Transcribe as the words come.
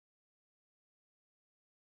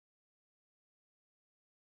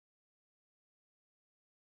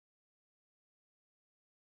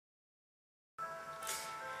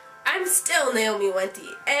still Naomi Wente,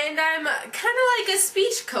 and I'm kind of like a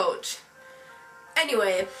speech coach.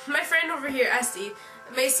 Anyway, my friend over here, Esty,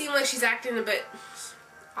 may seem like she's acting a bit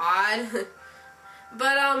odd,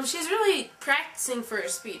 but she's really practicing for her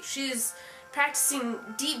speech. She's practicing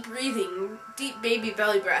deep breathing, deep baby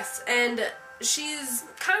belly breaths, and she's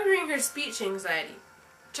conquering her speech anxiety.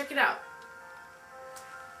 Check it out.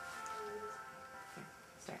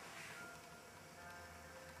 Start.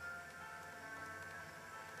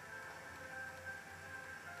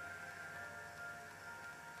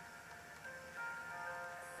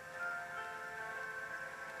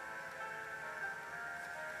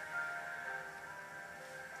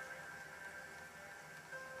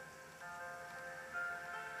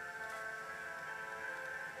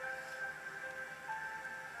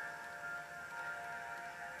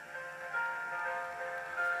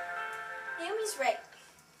 Naomi's right.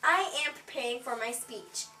 I am preparing for my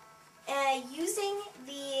speech using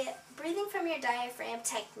the breathing from your diaphragm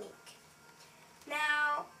technique.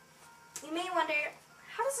 Now, you may wonder,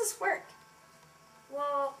 how does this work?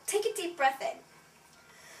 Well, take a deep breath in.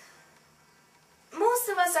 Most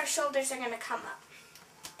of us, our shoulders are going to come up,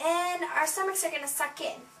 and our stomachs are going to suck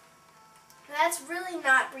in. That's really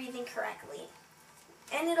not breathing correctly,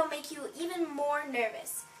 and it'll make you even more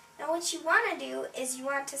nervous. Now what you want to do is you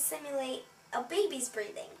want to simulate a baby's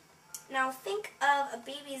breathing. Now think of a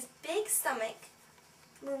baby's big stomach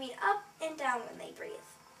moving up and down when they breathe.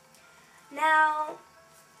 Now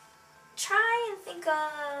try and think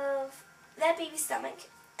of that baby's stomach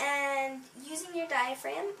and using your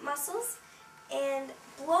diaphragm muscles and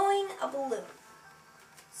blowing a balloon.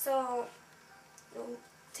 So you'll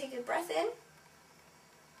take a breath in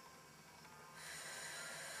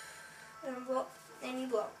and you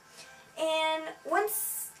blow. And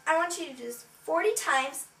I want you to do this 40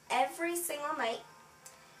 times every single night.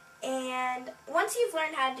 And once you've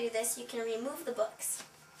learned how to do this, you can remove the books.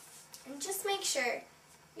 And just make sure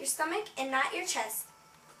your stomach and not your chest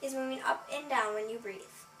is moving up and down when you breathe.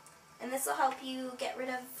 And this will help you get rid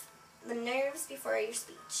of the nerves before your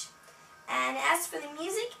speech. And as for the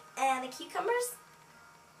music and the cucumbers,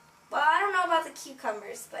 well, I don't know about the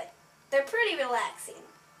cucumbers, but they're pretty relaxing.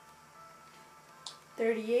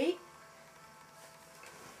 38,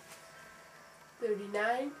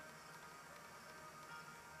 39,